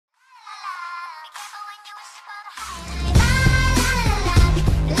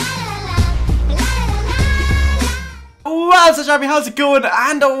What's up, how's it going?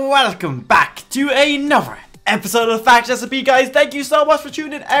 And welcome back to another episode of Factions SMP, guys. Thank you so much for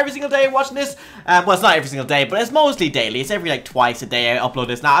tuning in every single day and watching this. Well, it's not every single day, but it's mostly daily. It's every like twice a day I upload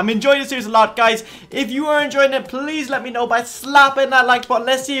this. Now, I'm enjoying this series a lot, guys. If you are enjoying it, please let me know by slapping that like button.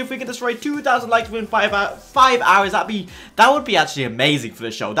 Let's see if we can destroy 2,000 likes within 5 hours. That would be actually amazing for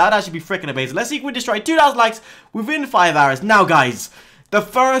the show. That would actually be freaking amazing. Let's see if we destroy 2,000 likes within 5 hours. Now, guys, the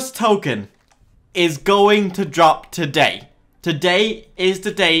first token is going to drop today. Today is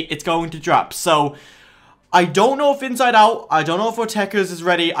the day it's going to drop. So I don't know if Inside Out, I don't know if Otekers is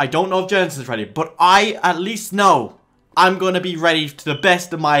ready, I don't know if Jensen is ready, but I at least know I'm going to be ready to the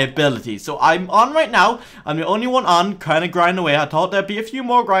best of my abilities. So I'm on right now. I'm the only one on, kind of grinding away. I thought there'd be a few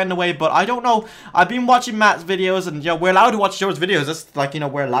more grinding away, but I don't know. I've been watching Matt's videos, and you know, we're allowed to watch Joe's videos. That's like, you know,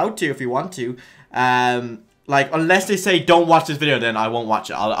 we're allowed to if we want to. Like, unless they say don't watch this video, then I won't watch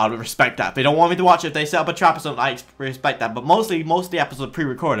it. I'll respect that. If they don't want me to watch it, if they set up a trap or something, I respect that. But most of the episodes are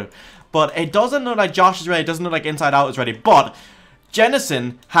pre-recorded. But it doesn't look like Josh is ready. It doesn't look like Inside Out is ready. But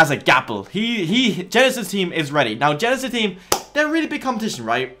Jennison has a gapple. Jennison's team is ready. Now, Jennison's team, they're really big competition,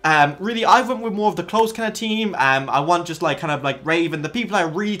 right? Really, I went with more of the close kind of team. I want just like kind of like Raven, the people I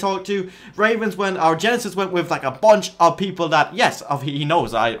really talk to. Genesis went with like a bunch of people that, yes, he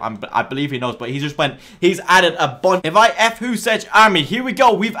knows. I believe he knows, but he's added a bunch. If I F who said army, here we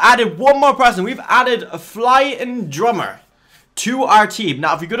go. We've added one more person. We've added a Flying Drummer to our team.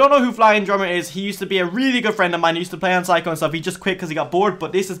 Now, if you don't know who Flying Drummer is, he used to be a really good friend of mine. He used to play on Psycho and stuff. He just quit because he got bored,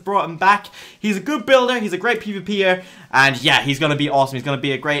 but this has brought him back. He's a good builder. He's a great PvPer, and yeah, he's going to be awesome. He's going to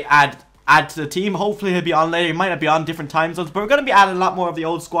be a great add to the team. Hopefully, he'll be on later. He might not be on different time zones, but we're going to be adding a lot more of the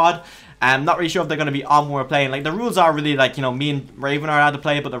old squad. I'm not really sure if they're going to be on when we're playing. Like, the rules are really like, you know, me and Raven are allowed to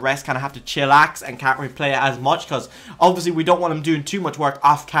play, but the rest kind of have to chillax and can't really play it as much, because obviously we don't want them doing too much work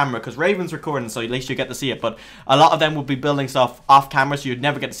off camera, because Raven's recording, so at least you get to see it. But a lot of them will be building stuff off camera, so you'd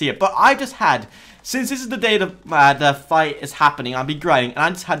never get to see it. But I just had, since this is the day the fight is happening, I'll be grinding, and I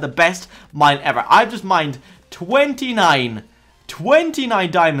just had the best mine ever. I've just mined 29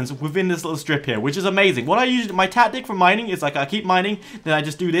 diamonds within this little strip here, which is amazing. What I usually, my tactic for mining is like I keep mining, then I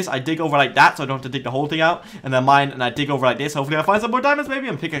just do this, I dig over like that, so I don't have to dig the whole thing out, and then mine, and I dig over like this. Hopefully I find some more diamonds, maybe,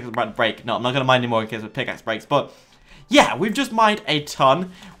 and pickaxe is about to break. No, I'm not going to mine anymore in case the pickaxe breaks, but yeah, we've just mined a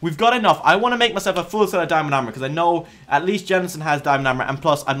ton. We've got enough. I want to make myself a full set of diamond armor, because I know at least Jensen has diamond armor, and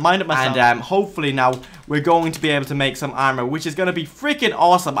plus I mined it myself. And hopefully now we're going to be able to make some armor, which is going to be freaking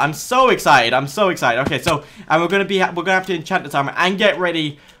awesome. I'm so excited. I'm so excited. Okay, so and we're going to have to enchant this armor and get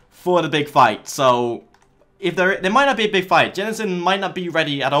ready for the big fight. So if there might not be a big fight. Jensen might not be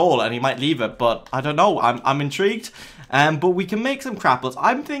ready at all, and he might leave it, but I don't know. I'm intrigued. But we can make some crapples.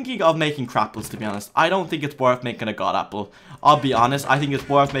 I'm thinking of making crapples, to be honest. I don't think it's worth making a god apple. I'll be honest. I think it's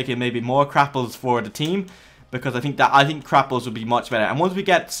worth making maybe more crapples for the team, because I think crapples would be much better. And once we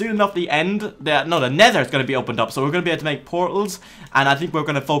get soon enough the end, the nether is going to be opened up, so we're going to be able to make portals, and I think we're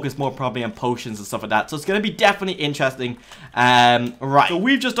going to focus more probably on potions and stuff like that. So it's going to be definitely interesting. Right. So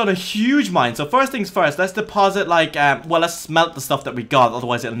we've just done a huge mine. So first things first, let's deposit like well, let's smelt the stuff that we got.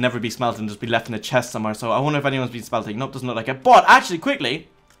 Otherwise, it'll never be smelted and just be left in a chest somewhere. So I wonder if anyone's been smelting. Nope, doesn't look like it. But actually, quickly,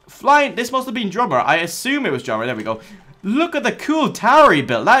 this must have been Drummer. I assume it was Drummer. There we go. Look at the cool tower he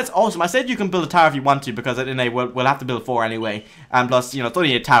built. That is awesome. I said you can build a tower if you want to, because we'll have to build 4 anyway. And plus, you know, it's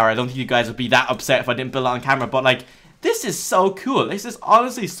only a tower. I don't think you guys would be that upset if I didn't build it on camera. But like, this is so cool. This is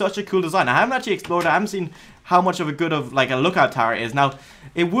honestly such a cool design. I haven't actually explored it. I haven't seen how much of a good of like a lookout tower it is. Now,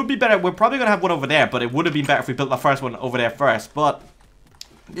 it would be better. We're probably gonna have one over there, but it would have been better if we built the first one over there first. But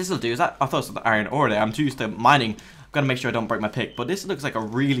this will do. I thought it was the iron ore there. I'm too used to mining. I'm gonna make sure I don't break my pick. But this looks like a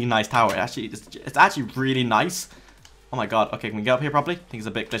really nice tower. It's actually really nice. Oh my god, okay, can we get up here properly? I think it's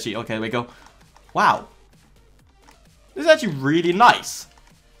a bit glitchy. Okay, there we go. Wow. This is actually really nice.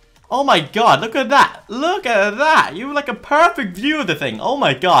 Oh my god, look at that. Look at that. You have like a perfect view of the thing. Oh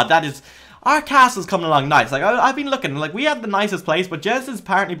my god, that is... Our castle's coming along nice. Like, I've been looking, like, we have the nicest place, but Jensen's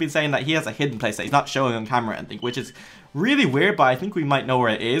apparently been saying that he has a hidden place that he's not showing on camera, I think, which is really weird, but I think we might know where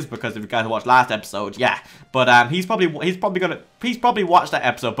it is, because if you guys watched last episode, yeah. But he's probably watched that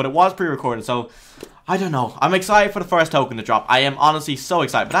episode, but it was pre-recorded, so I don't know. I'm excited for the first token to drop. I am honestly so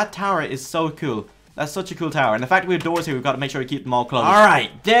excited. But that tower is so cool. That's such a cool tower. And the fact that we have doors here, we've got to make sure we keep them all closed.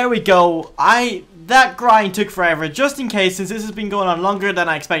 Alright, there we go. That grind took forever. Just in case, since this has been going on longer than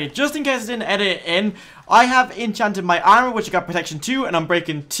I expected, just in case I didn't edit it in, I have enchanted my armor, which I got protection 2, and I'm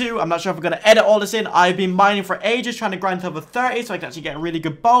breaking 2. I'm not sure if I'm going to edit all this in. I've been mining for ages, trying to grind to level 30, so I can actually get a really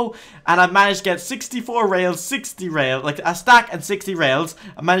good bow. And I've managed to get 64 rails, 60 rails, like a stack and 60 rails.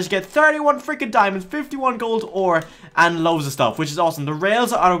 I managed to get 31 freaking diamonds, 51 gold ore, and loads of stuff, which is awesome. The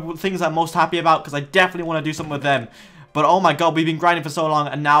rails are the things I'm most happy about, because I definitely want to do something with them. But oh my god, we've been grinding for so long,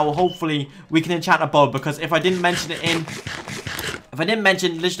 and now hopefully we can enchant a bow. Because if I didn't mention it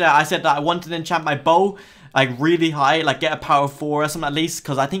literally I said that I wanted to enchant my bow like really high, like get a power 4 or something at least,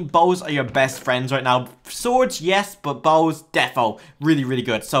 because I think bows are your best friends right now. Swords, yes, but bows, defo, really, really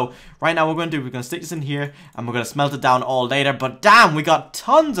good. So right now what we're going to stick this in here, and we're going to smelt it down all later. But damn, we got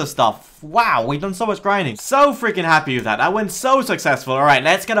tons of stuff. Wow, we've done so much grinding. So freaking happy with that. That went so successful. Alright,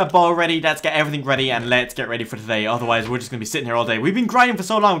 let's get a bow ready, let's get everything ready, and let's get ready for today. Otherwise, we're just going to be sitting here all day. We've been grinding for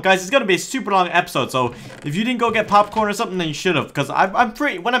so long, guys. It's going to be a super long episode, so if you didn't go get popcorn or something, then you should have, because I'm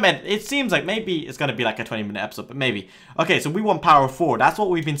pretty, when I meant, it seems like maybe it's going to be like a 20-minute episode, but maybe. Okay, so we want power 4. That's what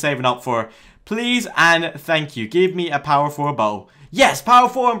we've been saving up for. Please and thank you. Give me a power 4 bow. Yes, power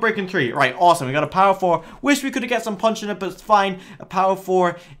 4 and breaking 3. Right, awesome. We got a power 4. Wish we could have get some punch in it, but it's fine. A power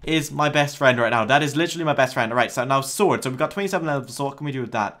 4 is my best friend right now. That is literally my best friend. Alright, so now sword. So we've got 27 levels, so what can we do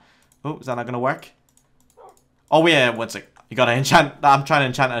with that? Oh, is that not going to work? Oh, yeah, one sec. You got to enchant. I'm trying to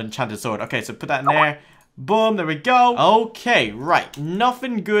enchant an enchanted sword. Okay, so put that in there. Boom, there we go. Okay, right.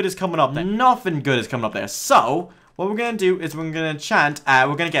 Nothing good is coming up there. Nothing good is coming up there. So, what we're going to do is we're going to enchant,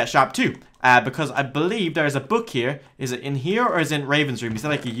 we're going to get sharp 2. Because I believe there is a book here. Is it in here or is it in Raven's room? He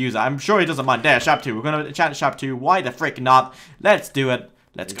said I could use it. I'm sure he doesn't mind. There, sharp 2. We're going to enchant sharp 2. Why the frick not? Let's do it.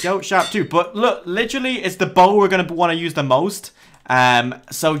 Let's go, sharp 2. But look, literally, it's the bow we're going to want to use the most.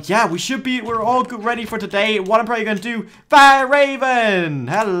 So yeah, we're all good, ready for today. What I'm probably going to do, Fire Raven!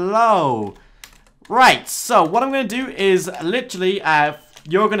 Hello! Right, so what I'm going to do is literally,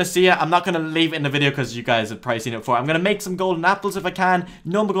 you're going to see it. I'm not going to leave it in the video because you guys have probably seen it before. I'm going to make some golden apples if I can.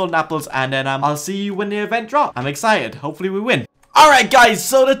 Normal golden apples. And then I'll see you when the event drops. I'm excited. Hopefully we win. Alright guys,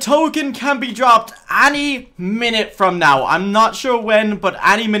 so the token can be dropped any minute from now. I'm not sure when, but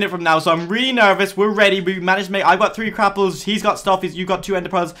any minute from now. So I'm really nervous. We're ready. We managed to make, I've got 3 crapples. He's got stuff. You got 2 ender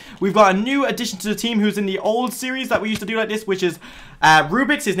pearls. We've got a new addition to the team who's in the old series that we used to do like this, which is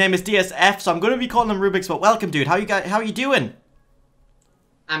Rubik's. His name is DSF. So I'm going to be calling him Rubik's, but welcome dude. How are you doing?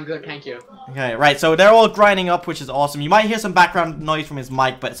 I'm good, thank you. Okay, right, so they're all grinding up, which is awesome. You might hear some background noise from his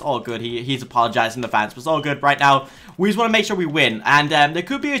mic, but it's all good. He's apologizing to the fans, but it's all good right now. We just want to make sure we win, and there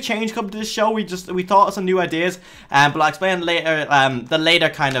could be a change coming to this show. We thought of some new ideas, but I'll explain later, the later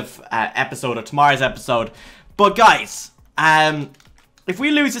kind of episode, or tomorrow's episode. But guys, if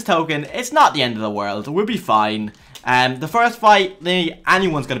we lose this token, it's not the end of the world. We'll be fine. The first fight,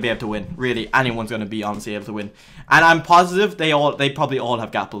 anyone's going to be able to win. Really, anyone's going to be honestly able to win. And I'm positive they probably all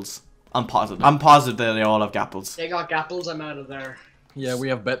have gapples. I'm positive that they all have gapples. They got gapples, I'm out of there. Yeah, we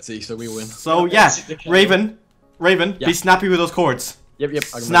have Betsy, so we win. So yeah, Raven, yeah. Be snappy with those cords. Yep.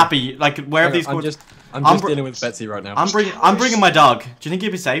 Snappy, like where are these cords? I'm just dealing with Betsy right now. I'm bringing my dog. Do you think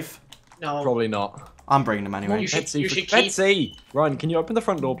he'd be safe? No. Probably not. I'm bringing him anyway. You should keep... Betsy! Ryan, can you open the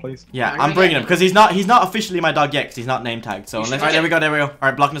front door, please? Yeah, I'm bringing him, because he's not officially my dog yet, because he's not name tagged. So unless... Alright, there we go.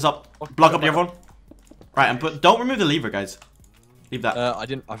 Alright, blocking this up. Block up the other one. Right, and don't remove the lever, guys. Leave that.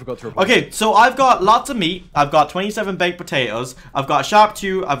 I forgot to reply. Okay, so I've got lots of meat. I've got 27 baked potatoes. I've got a sharp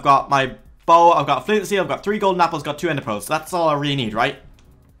 2. I've got my bow. I've got a flint steel. I've got 3 golden apples. Got 2 ender pearls. That's all I really need, right?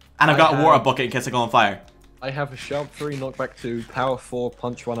 And I've got a water bucket in case I go on fire. I have a sharp 3, knockback 2, power 4,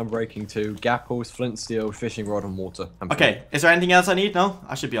 punch 1, and breaking 2, gapples, flint steel, fishing rod, and water. Okay, is there anything else I need? No?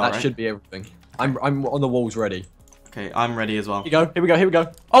 I should be alright. That should be everything. I'm on the walls ready. Okay, I'm ready as well. Here we go.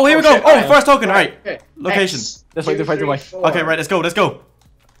 Oh, here we go. Oh, first token. Alright. Okay. Location. This way. Okay, right, let's go.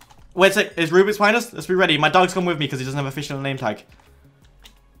 Wait a sec. Is Rubik's behind us? Let's be ready. My dog's come with me because he doesn't have an official name tag.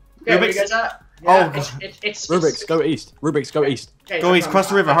 Okay, Rubik's. You guys at? Yeah, it's Rubik's, go east. Okay, go east, cross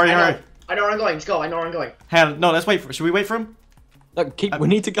the river. Hurry. I know where I'm going. Let's go. I know where I'm going. Hell, no, let's wait. Should we wait for him? No, we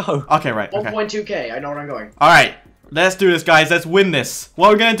need to go. Okay, right. Okay. 1.2k. I know where I'm going. Alright. Let's do this, guys. Let's win this. What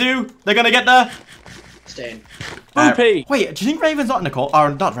are we going to do? They're going to get the... Staying. Wait, do you think Raven's not in the call?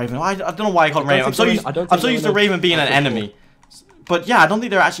 Or not Raven. I don't know why I call him Raven. I'm so used to Raven being an enemy. But yeah, I don't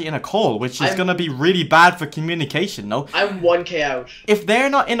think they're actually in a call, which is going to be really bad for communication, no? I'm 1k out. If they're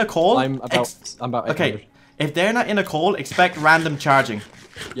not in a call... I'm about 800. Okay. If they're not in a call, expect random charging.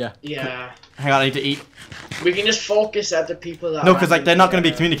 Yeah. Hang on, I need to eat. We can just focus at the people that... No, because like they're not going to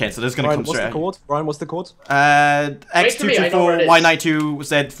be communicating, so they're just going to come straight. Ryan, what's the code? X224 Y92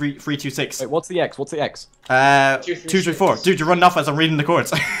 Z326. Wait, what's the X? 234. Dude, you're running off as I'm reading the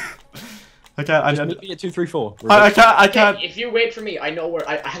chords. I can't. Just meet me at 234. I can't. Hey, if you wait for me, I know where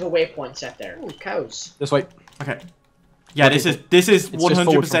I have a waypoint set there. Ooh, cows. This way. Okay. Yeah, this is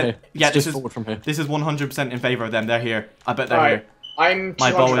 100%. Yeah, this is forward from here. This is 100% in favor of them. They're here. I bet they're here. I'm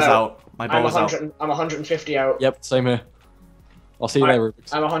my bow is out. My bow is out. I'm 150 out. Yep, same here. I'll see you there,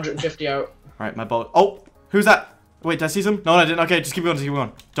 Rubik's. I'm 150 out. Right, my bow. Oh, who's that? Wait, did I see some? No, I didn't. Okay, just keep going, just keep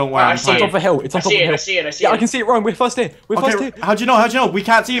going. Don't worry, I I'm see fine. It's off a hill. It's I on top of see a hill. it, I see it, I see Yeah, it. I can see it, Ryan. We're first here. We're first Okay, here. how'd you know? How'd you know? We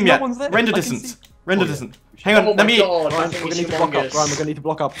can't see him No yet. one's there. Render I can distance. see. Render Oh, yeah. distance. Hang on, Oh let my me. God, Ryan, that thing we're is gonna need to block up. humongous. Ryan, we're gonna need to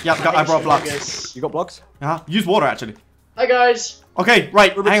block up. Yeah, That I thing's brought blocks. humongous. You got blocks? Use water actually. Hi guys. Okay,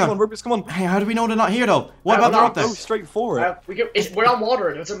 right. Rubik's, Hang come on. on. Rubik's, come on. Hey, how do we know they're not here though? What We're about they're not. up there? Go straight for it. We're on water.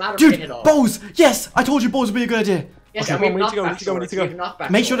 It doesn't matter if we hit Dude, off. bows! Yes! I told you bows would be a good idea. Yes, Okay, and come on, we we have need to go, we knockback need to go, we need to swords, go. we have knockback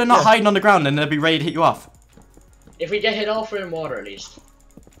Make sure they're not swords. hiding on the ground and they'll be ready to hit you off. If we get hit off, we're in water at least.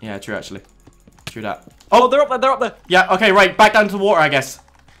 Yeah, true actually. True that. Oh, they're up there. They're up there. Yeah, okay, right. Back down to the water, I guess.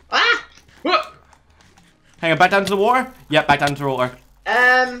 Ah! Whoa! Hang on, back down to the water? Yeah, back down to the water.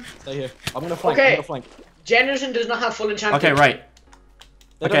 Stay here. I'm gonna flank. Okay. I'm gonna flank. Jennerson does not have full enchantment. Okay, right.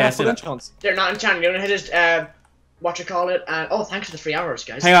 They Okay, don't I have see full that. enchants. They're not enchanted. They only hit his, what you call it, and oh, thanks for the 3 hours,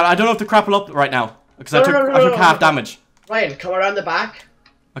 guys. Hang on, I don't know if to crapple up right now. Because No, I took, no, no, I took no, half no. damage. Ryan, come around the back.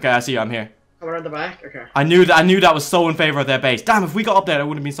 Okay, I see you, I'm here. Come around the back. Okay. I knew that was so in favor of their base. Damn, if we got up there, that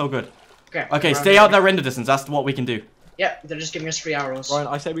would have been so good. Okay. Okay, come stay around out that render distance. That's what we can do. Yeah, they're just giving us 3 arrows. Ryan,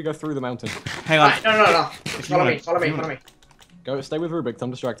 I say we go through the mountain. Hang on. Right, no. you Follow wanna- me, follow if me, you follow wanna- me. Go, stay with Rubik. I'm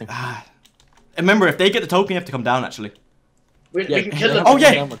distracting. Remember, if they get the token, you have to come down, actually. We Yeah. can kill them. Oh,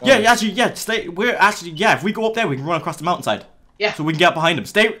 Yeah, yeah, regardless. yeah, actually, yeah, stay, we're actually, yeah, if we go up there, we can run across the mountainside. Yeah. So we can get behind them.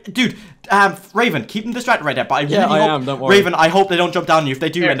 Stay, dude, Raven, keep them distracted right there, but I really Yeah, I hope, am, don't worry. Raven, I hope they don't jump down on you. If they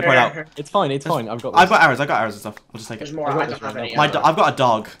do, end the point out. It's fine. It's fine. I've got this. I've got arrows and stuff. I'll just take There's it. more. I've got I this don't have right any. now. I've got a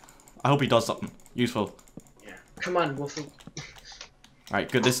dog. I hope he does something useful. Yeah. Come on, Wolfie.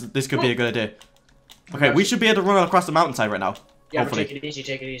 Alright, good, this could be a good idea. Okay, we should be able to run across the mountainside right now. Yeah, but Hopefully. take it easy,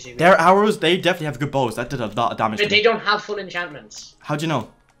 take it easy. Their arrows, they definitely have good bows. That did a lot of damage to They me. don't have full enchantments. How'd you know?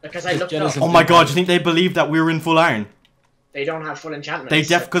 Because I It's looked jealous up. of- Oh my god, do you think they believed that we were in full iron? They don't have full enchantments.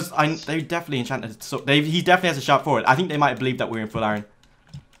 They definitely enchanted. So he definitely has a shot forward. I think they might have believed that we were in full iron.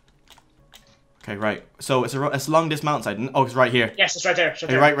 Okay, right. So it's along this mountainside. Oh, it's right here. Yes, it's right there. It's Are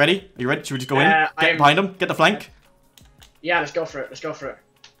right you there. right? Ready? Are you ready? Should we just go in? Get I'm- behind them. Get the flank. Yeah, let's go for it. Let's go for it.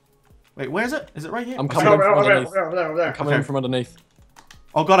 Wait, where is it? Is it right here? I'm Oh, coming sorry. in from Over there, underneath. over there, over there, over there. Coming in from underneath.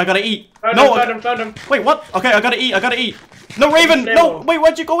 Oh god, I gotta eat. Found No. him, found him. Wait, what? Okay, I gotta eat. I gotta eat. No, Raven. No. Wait,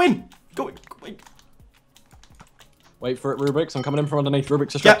 why'd you go in? Go. Wait. Wait for it, Rubik's. I'm coming in from underneath.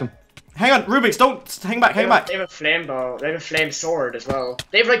 Rubik's, Yeah. distract him. Hang on, Rubik's. Don't hang back. Hang back. They have a flame bow. They have a flame sword as well.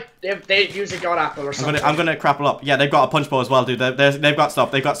 They use a god apple or something. I'm gonna crapple up. Yeah, they've got a punch bow as well, dude. They've got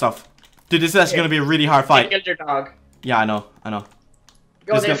stuff. They've got stuff. Dude, this is actually gonna be a really hard They fight. killed your dog. Yeah, I know.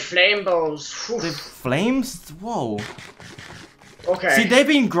 Yo, This they have guy- flame bows. Whew. They've flames? Whoa. Okay. See, they've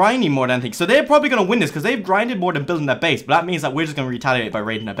been grinding more than anything, so they're probably gonna win this because they've grinded more than building their base. But that means that we're just gonna retaliate by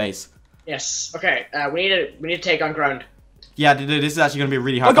raiding their base. Yes. Okay. We need to take on ground. Yeah, dude, this is actually gonna be a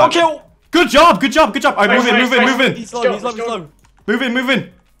really I hard got fight. kill! Good job, good job, good job. Alright, move in, Nice, move in, nice, move in. He's Let's low, go, he's low, let's he's go. low. Move in, move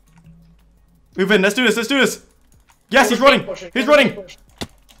in. Move in, let's do this, let's do this. Yes, he's Go running. speed potion, He's go running. speed potion.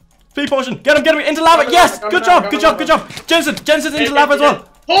 Speed potion. Get him into lava. Go, Yes, go, good go, job, go, good go, job, go. good job. Jensen's into Hey, lava as hey, well.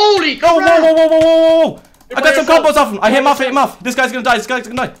 Holy crap! Oh, whoa. I got some by yourself. combos off him. I hit him off, By hit him off. This guy's gonna die,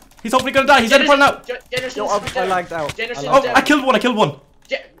 He's hopefully gonna die. He's heading for it now. Yo, I lagged out. Jennerson Oh, I killed one.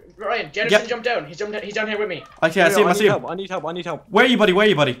 Ryan, Jennerson Yep. jumped down. He's down here with me. Okay, I see him, I see him. I need help, I need help. Where are you,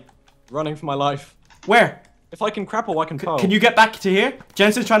 buddy? Running for my life. Where? If I can crapple, I can pearl. Can you get back to here?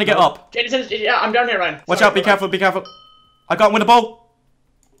 Jensen's trying to get up. Jennerson, yeah, I'm down here, Ryan. Watch Sorry, out, be Ryan. careful. I got him with a bow.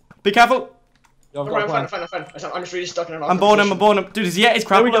 Be careful. Yo, I've Don't got worry, a plan. I'm fine. I'm just really stuck in an I'm awkward bowing position. him. Dude, he's he's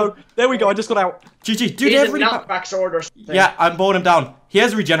There we crap. go. There we go. I just got out. GG. Dude, He they have needs a really knockback sword or something. Yeah, I'm bowing him down. He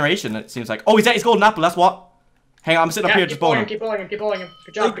has regeneration, it seems like. Oh, he's at his golden apple, that's what. Hang on, I'm sitting up here just bowing him. Keep bowling him.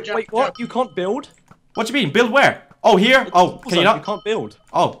 Good job, good job. Wait, what? You can't build? What you mean? Build where? Oh, here? Oh, can you You not? can't build.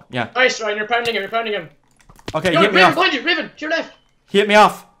 Oh, yeah. Nice, Ryan, you're pounding him. Okay, Yo, he hit me Raven, off. behind you, Raven, to your left. He hit me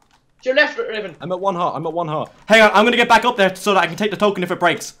off. To your left, Raven. I'm at 1 heart. Hang on, I'm gonna get back up there so that I can take the token if it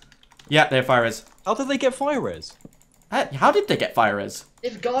breaks. Yeah, there fire is. How did they get fire res? How did they get fire is?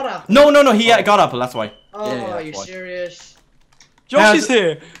 They've got up. No, he got up, that's why. Oh, Yeah, are you that's why. serious? Josh is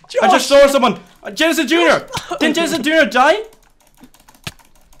here. Josh. I just saw someone. Jensen Jr. Didn't Jensen Jr. die?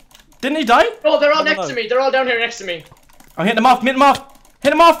 Didn't he die? Oh, they're all No, next no. to me. They're all down here next to me. I'm hitting him off.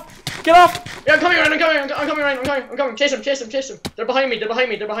 Hit him off. Get off. Yeah, I'm coming, Ryan. I'm coming. Chase him. They're behind me.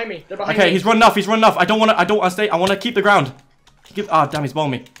 Okay, he's running off. I don't want to stay. I want to keep the ground. Ah, damn, he's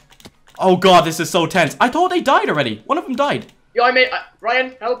bowling me. Oh god, this is so tense. I thought they died already. One of them died. Yo,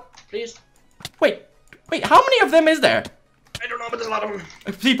 Ryan, help, please. Wait, how many of them is there? I don't know, but there's a lot of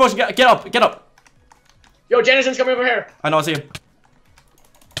them. Speed potion, get up. Yo, Jennison's coming over here. I know, I see him.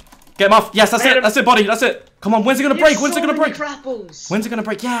 Get him off. Yes, that's it, buddy. That's it. Come on, when's it gonna break? When's it gonna break? When's it gonna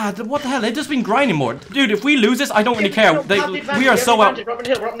break? Yeah, what the hell? They've just been grinding more. Dude, if we lose this, I don't really care. We are so out. We're up on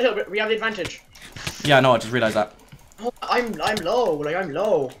the hill. We have the advantage. Yeah, I know, I just realized that. Oh, I'm low. Like I'm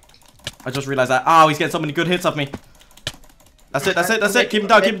low. I just realized that. Oh, he's getting so many good hits off me. That's it. That's it. That's it. Keep him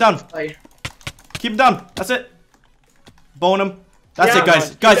down. Keep him down. Keep him down. That's it. Bone him. That's it,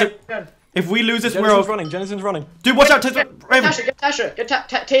 guys. Guys, if we lose this, Jennison's running. Jennison's running. Dude, watch out. Raven. Tasha, get Tasha.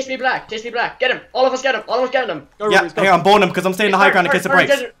 Get Taste me black. Taste me black. Get him. All of us get him. All of us get him. Go, Yeah, Rubiks, go. hang on. Bone him because I'm staying in the high ground in case it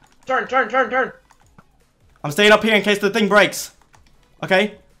breaks. Turn. I'm staying up here in case the thing breaks.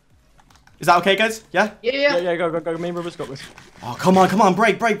 Okay? Is that okay, guys? Yeah? Yeah. Go. Me and Rubiks got this. Oh, come on.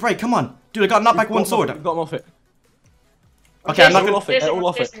 Break. Come on. Dude, I got knocked back one sword. We've got him off it. Okay, I'm not They're all gonna... off it. They're all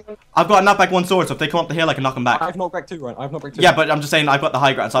off it. I've got a knockback one sword, so if they come up the hill, I can knock them back. I've knocked back 2, Ryan. I've knocked back 2. Yeah, but I'm just saying I've got the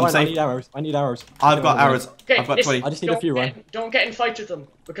high ground, so I'm Ryan, I safe. need arrows. I need arrows. I've got arrows. Okay, I've got 20. I just need a few, Ryan. Don't get in fights with them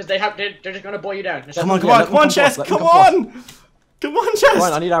because they're just gonna boy you down. Come on, Yeah, Chess. let them Come come on. Come on, Chess.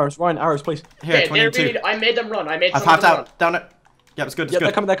 Ryan, I need arrows. Ryan, arrows, please. Here, Okay, 22. I made them run. I made I've some of halved them run. out. Down it. Yeah, it's good. It's Yeah, good.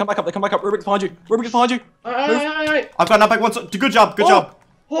 they come back up. They come back up. Rubik's behind you. Rubik's behind you. Alright. I've got a knockback one sword. Good job. Good job.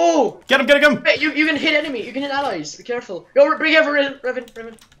 Oh! Get him. Wait, you can hit enemy. You can hit allies. Be careful. Go, bring over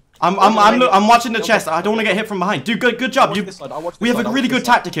Revan. I'm watching the chest. I don't want to get hit from behind. Dude, good job. We have a really good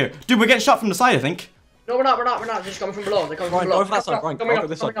tactic here. Dude, we're getting shot from the side, I think. No, we're not. They're just coming from below. They're coming from Ryan, below. go over that side. Ryan, Coming go over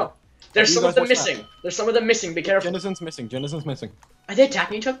this side. up. There's some of them missing. Be careful. Jennison's missing. Are they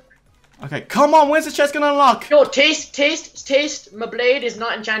attacking each other? Okay, come on. When's the chest gonna unlock? No, taste. My blade is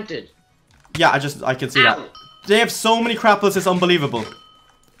not enchanted. Yeah, I can see that. They have so many crapples. It's unbelievable.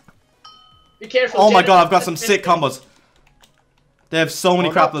 Be careful. Oh my Jaden. god, I've got some sick combos. They have so many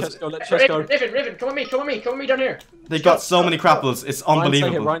crapples. Let chest go. Riven, come with me down here. They've got so many crapples. It's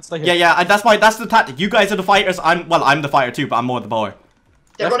unbelievable. Ryan, stay here. Yeah, that's the tactic. You guys are the fighters. I'm the fighter too, but I'm more the bowler.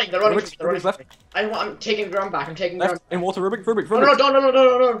 They're running. Rubik's left. I'm taking ground back. Left. In water, Rubik.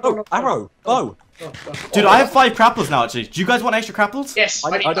 No. Oh, arrow. Bow. Dude, I have 5 crapples now. Actually, do you guys want extra crapples? Yes, I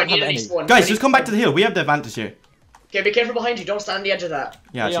don't need have at least any. one. Guys, just come back to the hill. We have the advantage here. Okay, be careful behind you. Don't stand on the edge of that.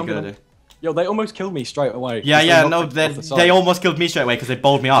 Yeah, actually, I'm good gonna- idea. Yo, they almost killed me straight away. Yeah, no, they almost killed me straight away because they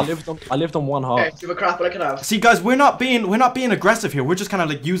bowled me off. I lived on 1 heart. Okay, do a crap I can have. See, guys, we're not being aggressive here. We're just kind of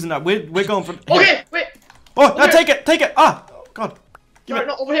like using that. We're going for. Okay, wait. Oh, no, take it. Ah, God. Give Sorry, it.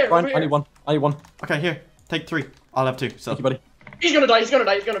 no, over here. Ryan, I need one. Okay, here. Take 3. I'll have 2. So. Thank you, buddy. He's gonna die.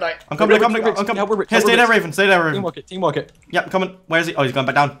 I'm coming. Help Rubik, Here, help stay there, Rubik. Raven. Stay there, Raven. Teamwork it. Yeah, I'm coming. Where is he? Oh, he's going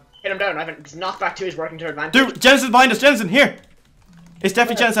back down. Hit him down. His knockback 2 is working to advantage. Dude, Jennison's behind us. Jennison, here. It's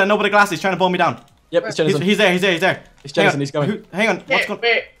definitely Jennison. I know with the glasses. He's trying to bowl me down. Yep, it's Jennison. He's there. It's Jennison, he's going. Hang on. What's going?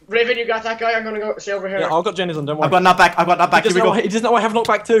 Wait, Raven, you got that guy? I'm gonna go stay over here. Yeah, I've got Jennison, don't worry. I've got knockback. Here we go. He doesn't know I have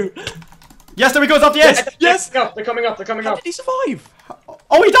knockback too. Yes, there he goes off the edge. Yes! They're coming up. How did he survive?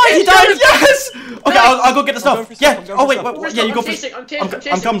 Oh, he died. Yes. Okay, I'll go get the stuff. for Yeah. stuff, I'm Oh going wait. for Yeah, you go I'm first.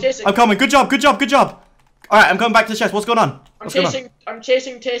 chasing. I'm coming. Good job. All right, I'm going back to the chest. What's going on? I'm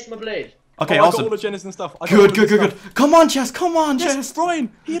chasing Taste my blade. Okay, I got awesome. all the Jennison stuff. Good. Come on, Chess. Yes,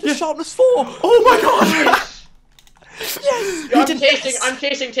 Brian, he had a sharpness 4. Oh my god. Yes! I'm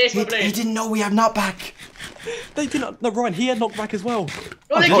chasing Taste my blade. He didn't know we have knockback. They didn't. No, Ryan, he had knockback as well.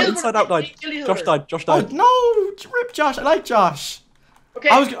 No, they killed Inside one. out died. They killed each Josh other. died. Josh Oh died. no, rip Josh. I like Josh. Okay,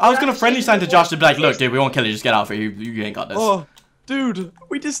 I was gonna friendly sign to Josh to be like, look, Taste- dude, we won't kill you. Just get out of here. You ain't got this. Oh, dude,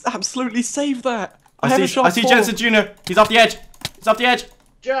 we just absolutely saved that. I have a see sharp 4. Jensen Jr. He's off the edge.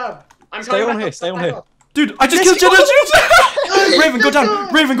 Job. I'm Stay coming on back here, up, stay on back here. up. Dude, I just Yes, killed Jensen Yes, Jr. Raven, go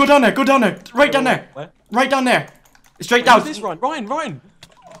down. Raven, go down there. Right down there. Where? Right down there. Straight Who's down. this, Ryan?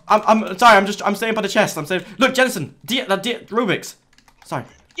 I'm sorry. I'm staying by the chest. I'm saying, look, Jensen. Rubik's. Sorry.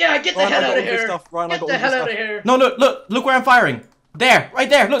 Yeah, get the Ryan, I hell got out all of this here. stuff. Ryan, I Get got the all this hell out stuff. of here. No, look where I'm firing. There, right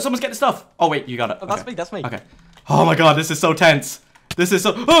there. Look, someone's getting stuff. Oh wait, you got it. Oh, Okay. that's me. Okay. Oh my god, this is so tense. This is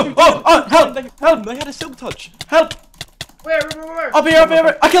so. Oh, help! They had a silk touch. Help! Where? Up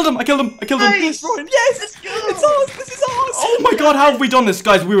here! I killed him! Nice. Yes, Ryan. Yes, Let's go. it's ours. This is ours. Oh my god, how have we done this,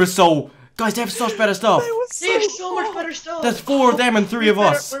 guys? Guys, they have such better stuff. They were They have so much better stuff. There's 4 of them and 3 of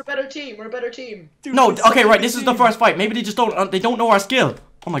us. We're a better team. Dude, No, it's such okay, a right. good This is the team. first fight. Maybe they just don't know our skill.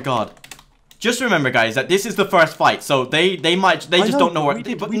 Oh my god. Just remember, guys, that this is the first fight, so they just don't know our. We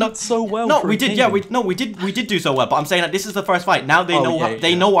did no, so well. no, for we a did. team. Yeah, we did do so well. But I'm saying that this is the first fight. Now they Oh,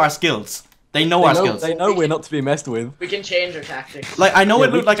 know our skills. They know our skills. They know we're not to be messed with. We can change our tactics. Like, I know Yeah,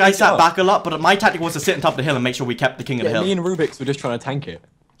 it we looked like can I change it sat up. back a lot, but my tactic was to sit on top of the hill and make sure we kept the king of the Yeah, hill. me and Rubik's were just trying to tank it.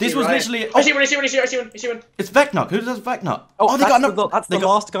 This was Right. literally. I see one. It's Vecnock. Who does Vecnock? Oh, they got no. that's they the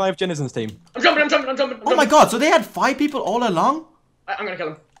got- last guy of Jennison's team. I'm jumping. Oh my god! So they had 5 people all along. I'm gonna kill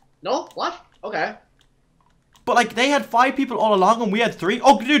him. No? What? Okay. But like they had 5 people all along and we had 3.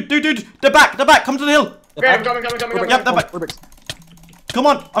 Oh, dude! They're back! Come to the hill! Okay, I'm coming. Yep, they're back. Rubik's. Come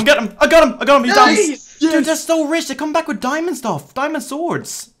on! I got him! He's down! Nice! Dude, they're so rich. They come back with diamond stuff, diamond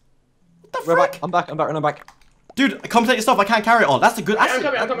swords. What the We're frick? back. I'm back. Dude, come take your stuff. I can't carry it all. That's the good. I'm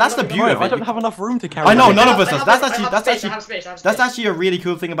coming, That's the beauty of I it. don't have enough room to carry. I know, it. none of us does. I have space. That's actually a really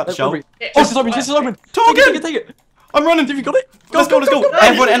cool thing about the show. Oh, this is open. This is open. Token! Take it. I'm running. Have you got it? Let's go.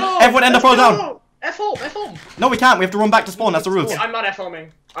 Everyone end up all down. F home. No, we can't. We have to run back to spawn. That's the rules. I'm not F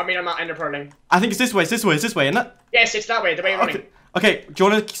homing. I mean, I'm not ender pearling. I think it's this way. It's this way, isn't it? Yes, it's that way. The way you're running. Okay. Do you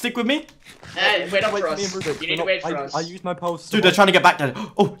want to stick with me? Wait up for us. You need to wait for us. I use my pulse. Dude, they're trying to get back there.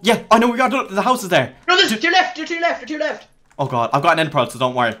 Oh, yeah. I know we got the house is there. No, to your left. To your left. Oh god, I've got an end pearl, so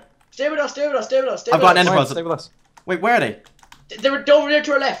don't worry. Stay with us. I've got an end pearl. Stay with us. Wait, where are they? They were over there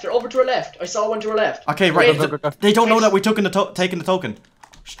to our left. They're over to our left. I saw one to our left. Okay, right. Wait, They don't know that we're taking the token.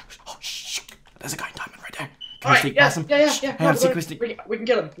 Shh. There's a guy in diamond right there. Can we sneak past him? Yeah. Hang on, We can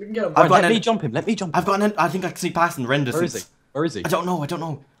get him. Let me jump him. I've got an. I think I can sneak past him. Rend distance. Where is he? I don't know.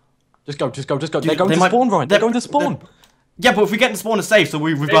 Just go. Dude, They're going to spawn, Ryan. They're going to spawn. Yeah, but if we get in spawn, it's safe, so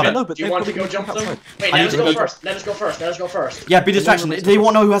we've got it. No, but do you want to go jump them? Wait, I let need us go first. Yeah, be distraction. They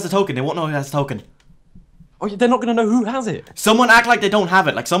won't know who has the token. Oh, they're not going to know who has it. Someone act like they don't have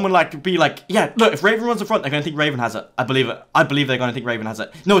it. Like someone be like, yeah, look, if Raven runs in front, they're gonna think Raven has it. I believe it. I believe they're gonna think Raven has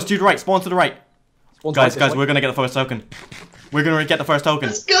it. No, it's to the right. Spawn to the right. Guys, we're gonna get the first token.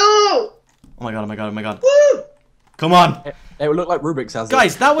 Let's go! Oh my god. Woo! Come on. It would look like Rubik's has it.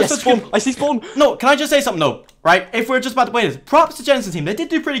 Guys, that was such spawn. good. I see spawn. No, can I just say something though? Right? If we're just about to play this, props to Jensen's team. They did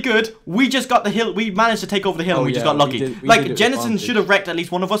do pretty good. We just got the hill. We managed to take over the hill and we just got lucky. Like, Jensen should have wrecked at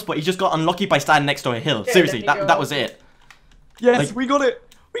least one of us, but he just got unlucky by standing next to a hill. Yeah, Seriously, that was it. Yes, we got it.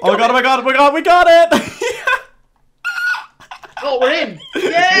 Oh my god, we got it! Oh, we're in!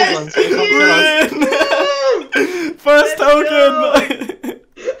 Yes! We're in! First token!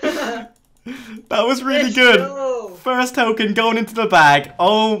 That was really good. First token going into the bag.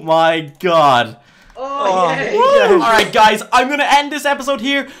 Oh my god. Oh, yeah. Alright guys, I'm gonna end this episode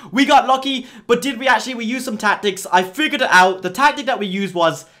here. We got lucky, but did we actually? We used some tactics. I figured it out. The tactic that we used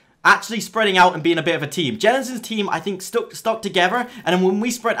was actually spreading out and being a bit of a team. Jensen's team, I think, stuck together, and then when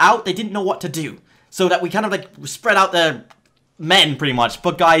we spread out, they didn't know what to do. So that we kind of like spread out the men pretty much.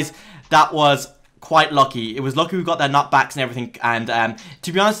 But guys, that was quite lucky. It was lucky we got their knockbacks and everything. And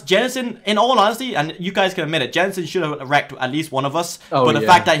to be honest, Jensen, in all honesty, and you guys can admit it, Jensen should have wrecked at least one of us. But the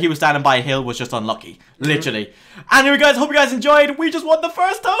fact that he was standing by a hill was just unlucky. Literally. Anyway guys, hope you guys enjoyed. We just won the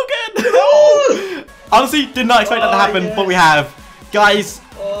first token. Honestly, did not expect that to happen, but we have. Guys,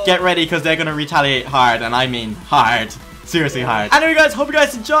 get ready because they're going to retaliate hard. And I mean hard. Seriously hard. Anyway guys, hope you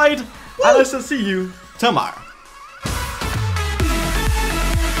guys enjoyed. And I shall see you tomorrow.